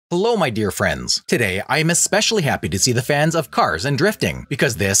Hello my dear friends. Today I am especially happy to see the fans of cars and drifting,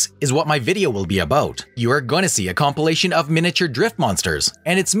 because this is what my video will be about. You are going to see a compilation of miniature drift monsters,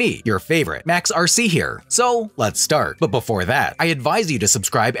 and it's me, your favorite, Max RC here. So let's start. But before that, I advise you to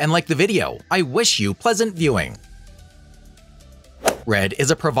subscribe and like the video. I wish you pleasant viewing. Red is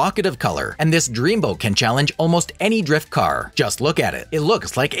a provocative color, and this dreamboat can challenge almost any drift car. Just look at it. It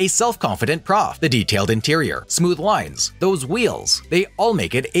looks like a self-confident prof. The detailed interior, smooth lines, those wheels, they all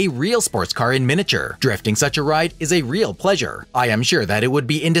make it a real sports car in miniature. Drifting such a ride is a real pleasure. I am sure that it would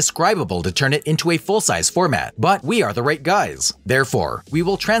be indescribable to turn it into a full-size format, but we are the right guys. Therefore, we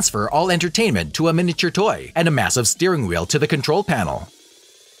will transfer all entertainment to a miniature toy and a massive steering wheel to the control panel.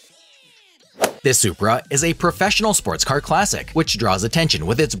 This Supra is a professional sports car classic, which draws attention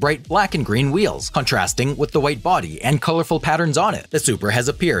with its bright black and green wheels, contrasting with the white body and colorful patterns on it. The Supra has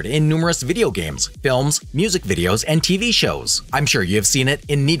appeared in numerous video games, films, music videos, and TV shows. I'm sure you have seen it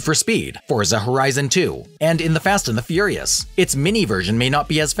in Need for Speed, Forza Horizon 2, and in the Fast and the Furious. Its mini version may not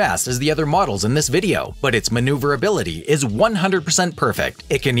be as fast as the other models in this video, but its maneuverability is 100% perfect.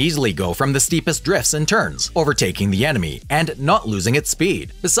 It can easily go from the steepest drifts and turns, overtaking the enemy and not losing its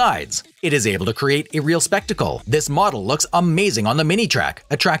speed. Besides, it is able to create a real spectacle. This model looks amazing on the mini track,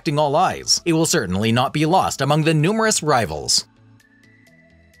 attracting all eyes. It will certainly not be lost among the numerous rivals.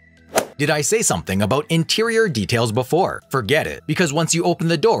 Did I say something about interior details before? Forget it, because once you open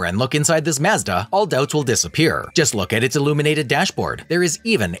the door and look inside this Mazda, all doubts will disappear. Just look at its illuminated dashboard. There is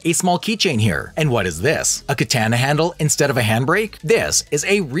even a small keychain here. And what is this? A katana handle instead of a handbrake? This is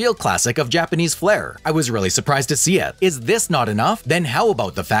a real classic of Japanese flair. I was really surprised to see it. Is this not enough? Then how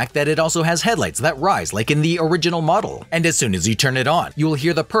about the fact that it also has headlights that rise like in the original model? And as soon as you turn it on, you will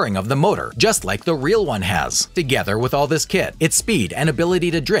hear the purring of the motor, just like the real one has. Together with all this kit, its speed and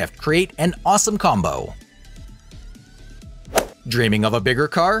ability to drift create an awesome combo. Dreaming of a bigger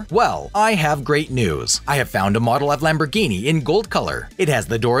car? Well, I have great news. I have found a model of Lamborghini in gold color. It has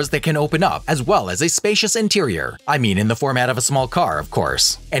the doors that can open up, as well as a spacious interior. I mean in the format of a small car, of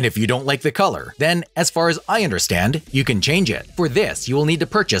course. And if you don't like the color, then, as far as I understand, you can change it. For this, you will need to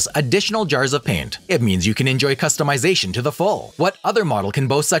purchase additional jars of paint. It means you can enjoy customization to the full. What other model can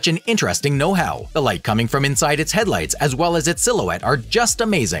boast such an interesting know-how? The light coming from inside its headlights, as well as its silhouette, are just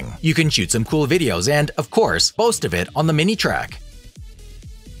amazing. You can shoot some cool videos and, of course, boast of it on the mini track.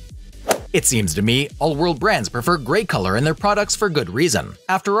 It seems to me all world brands prefer gray color in their products for good reason.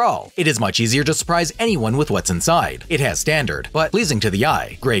 After all, it is much easier to surprise anyone with what's inside. It has standard, but pleasing to the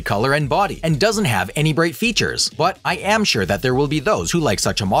eye, gray color and body, and doesn't have any bright features. But I am sure that there will be those who like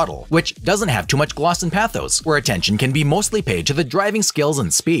such a model, which doesn't have too much gloss and pathos, where attention can be mostly paid to the driving skills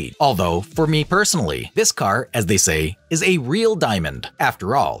and speed. Although, for me personally, this car, as they say, is a real diamond.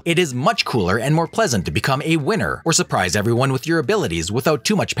 After all, it is much cooler and more pleasant to become a winner or surprise everyone with your abilities without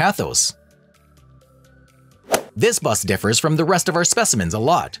too much pathos. This bus differs from the rest of our specimens a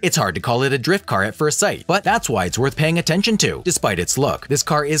lot. It's hard to call it a drift car at first sight, but that's why it's worth paying attention to. Despite its look, this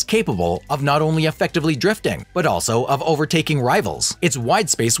car is capable of not only effectively drifting, but also of overtaking rivals. Its wide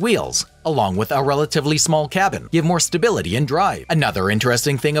space wheels, along with a relatively small cabin, give more stability and drive. Another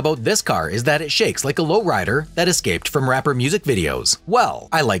interesting thing about this car is that it shakes like a lowrider that escaped from rapper music videos. Well,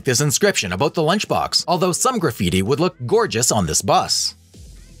 I like this inscription about the lunchbox, although some graffiti would look gorgeous on this bus.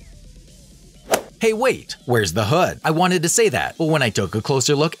 Hey wait, where's the hood? I wanted to say that, but when I took a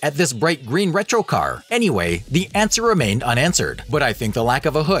closer look at this bright green retro car, anyway, the answer remained unanswered. But I think the lack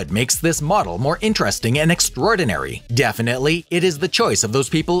of a hood makes this model more interesting and extraordinary. Definitely, it is the choice of those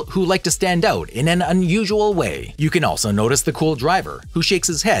people who like to stand out in an unusual way. You can also notice the cool driver, who shakes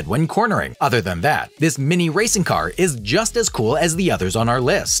his head when cornering. Other than that, this mini racing car is just as cool as the others on our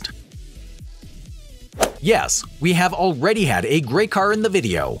list. Yes, we have already had a gray car in the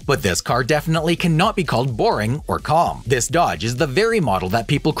video, but this car definitely cannot be called boring or calm. This Dodge is the very model that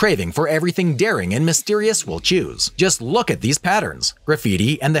people craving for everything daring and mysterious will choose. Just look at these patterns,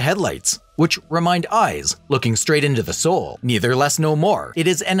 graffiti and the headlights, which remind eyes looking straight into the soul. Neither less nor more, it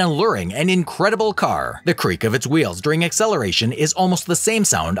is an alluring and incredible car. The creak of its wheels during acceleration is almost the same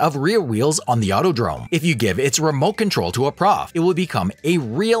sound of rear wheels on the Autodrome. If you give its remote control to a prof, it will become a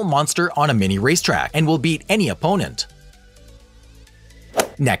real monster on a mini racetrack and will beat any opponent.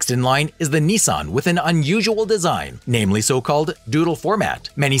 Next in line is the Nissan with an unusual design, namely so-called doodle format.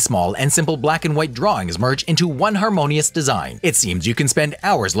 Many small and simple black and white drawings merge into one harmonious design. It seems you can spend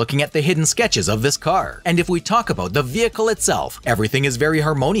hours looking at the hidden sketches of this car. And if we talk about the vehicle itself, everything is very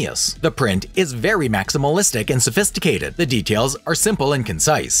harmonious. The print is very maximalistic and sophisticated. The details are simple and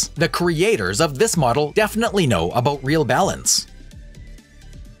concise. The creators of this model definitely know about real balance.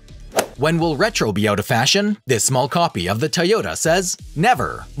 When will retro be out of fashion? This small copy of the Toyota says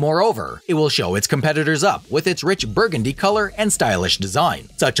never. Moreover, it will show its competitors up with its rich burgundy color and stylish design.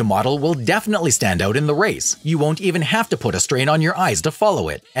 Such a model will definitely stand out in the race. You won't even have to put a strain on your eyes to follow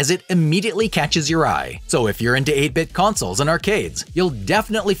it, as it immediately catches your eye. So if you're into 8-bit consoles and arcades, you'll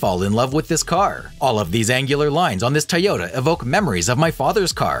definitely fall in love with this car. All of these angular lines on this Toyota evoke memories of my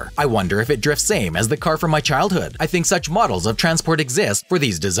father's car. I wonder if it drifts same as the car from my childhood. I think such models of transport exist for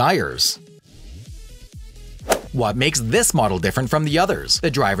these desires. What makes this model different from the others? The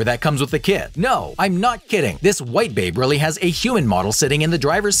driver that comes with the kit. No, I'm not kidding. This white babe really has a human model sitting in the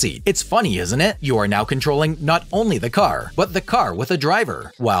driver's seat. It's funny, isn't it? You are now controlling not only the car, but the car with a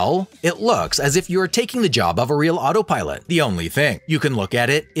driver. Well, it looks as if you are taking the job of a real autopilot. The only thing, you can look at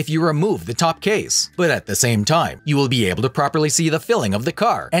it if you remove the top case. But at the same time, you will be able to properly see the filling of the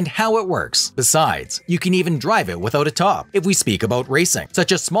car and how it works. Besides, you can even drive it without a top. If we speak about racing,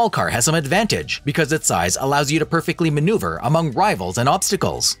 such a small car has some advantage because its size allows you to perfectly maneuver among rivals and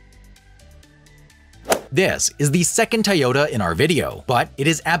obstacles. This is the second Toyota in our video, but it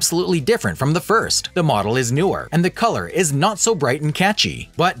is absolutely different from the first. The model is newer, and the color is not so bright and catchy.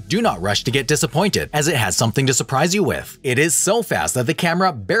 But do not rush to get disappointed, as it has something to surprise you with. It is so fast that the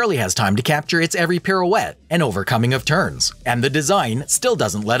camera barely has time to capture its every pirouette and overcoming of turns. And the design still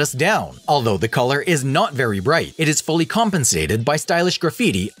doesn't let us down. Although the color is not very bright, it is fully compensated by stylish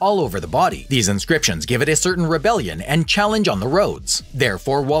graffiti all over the body. These inscriptions give it a certain rebellion and challenge on the roads.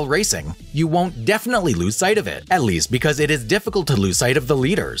 Therefore, while racing, you won't definitely lose sight of it, at least because it is difficult to lose sight of the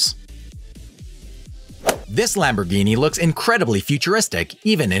leaders. This Lamborghini looks incredibly futuristic,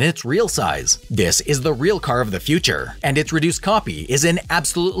 even in its real size. This is the real car of the future, and its reduced copy is in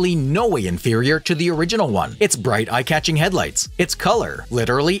absolutely no way inferior to the original one. Its bright, eye-catching headlights, its color,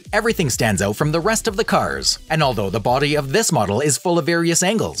 literally everything stands out from the rest of the cars. And although the body of this model is full of various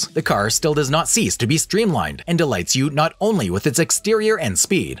angles, the car still does not cease to be streamlined and delights you not only with its exterior and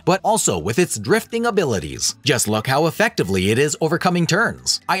speed, but also with its drifting abilities. Just look how effectively it is overcoming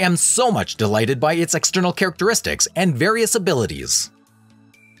turns. I am so much delighted by its external characteristics and various abilities.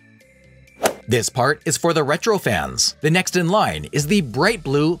 This part is for the retro fans. The next in line is the bright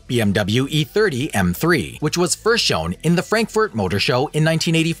blue BMW E30 M3, which was first shown in the Frankfurt Motor Show in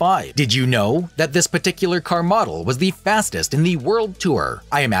 1985. Did you know that this particular car model was the fastest in the world tour?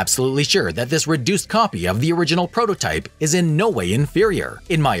 I am absolutely sure that this reduced copy of the original prototype is in no way inferior.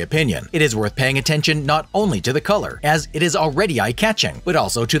 In my opinion, it is worth paying attention not only to the color, as it is already eye-catching, but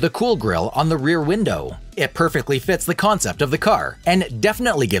also to the cool grille on the rear window. It perfectly fits the concept of the car and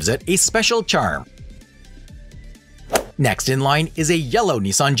definitely gives it a special charm. Next in line is a yellow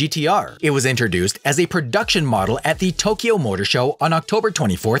Nissan GT-R. It was introduced as a production model at the Tokyo Motor Show on October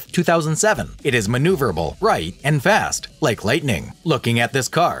 24, 2007. It is maneuverable, bright, and fast, like lightning. Looking at this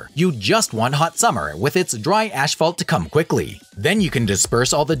car, you just want hot summer with its dry asphalt to come quickly. Then you can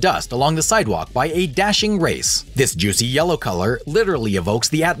disperse all the dust along the sidewalk by a dashing race. This juicy yellow color literally evokes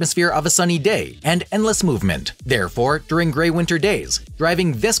the atmosphere of a sunny day and endless movement. Therefore, during gray winter days,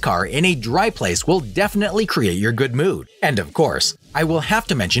 driving this car in a dry place will definitely create your good mood. And of course, I will have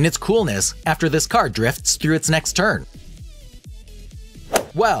to mention its coolness after this car drifts through its next turn.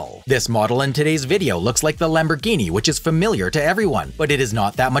 Well, this model in today's video looks like the Lamborghini, which is familiar to everyone, but it is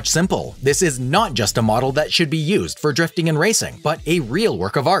not that much simple. This is not just a model that should be used for drifting and racing, but a real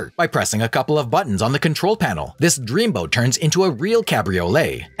work of art. By pressing a couple of buttons on the control panel, this dreamboat turns into a real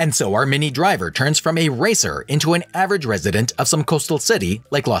cabriolet. And so our mini driver turns from a racer into an average resident of some coastal city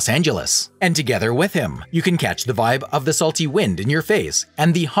like Los Angeles. And together with him, you can catch the vibe of the salty wind in your face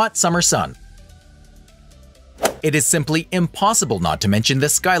and the hot summer sun. It is simply impossible not to mention the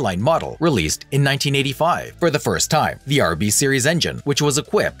Skyline model, released in 1985. For the first time, the RB Series engine, which was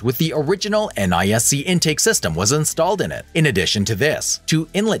equipped with the original NISC intake system, was installed in it. In addition to this, 2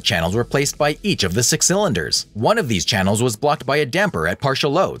 inlet channels were placed by each of the 6 cylinders. One of these channels was blocked by a damper at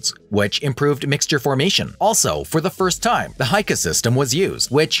partial loads, which improved mixture formation. Also, for the first time, the HICA system was used,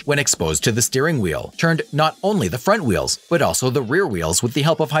 which, when exposed to the steering wheel, turned not only the front wheels, but also the rear wheels with the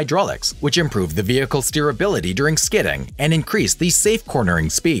help of hydraulics, which improved the vehicle's steerability during skidding and increased the safe cornering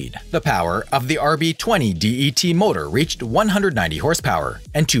speed. The power of the RB20 DET motor reached 190 horsepower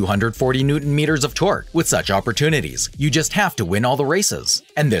and 240 Nm of torque. With such opportunities, you just have to win all the races.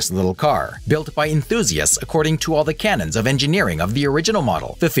 And this little car, built by enthusiasts according to all the canons of engineering of the original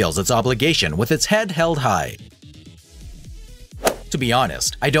model, fulfills its obligation with its head held high. To be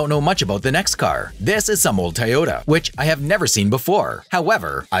honest, I don't know much about the next car. This is some old Toyota, which I have never seen before.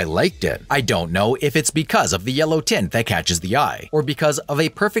 However, I liked it. I don't know if it's because of the yellow tint that catches the eye, or because of a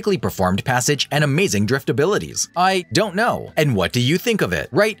perfectly performed passage and amazing drift abilities. I don't know. And what do you think of it?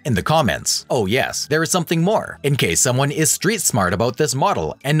 Write in the comments. Oh yes, there is something more. In case someone is street smart about this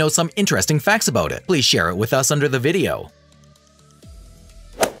model and knows some interesting facts about it, please share it with us under the video.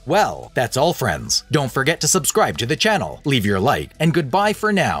 Well, that's all friends. Don't forget to subscribe to the channel, leave your like, and goodbye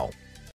for now.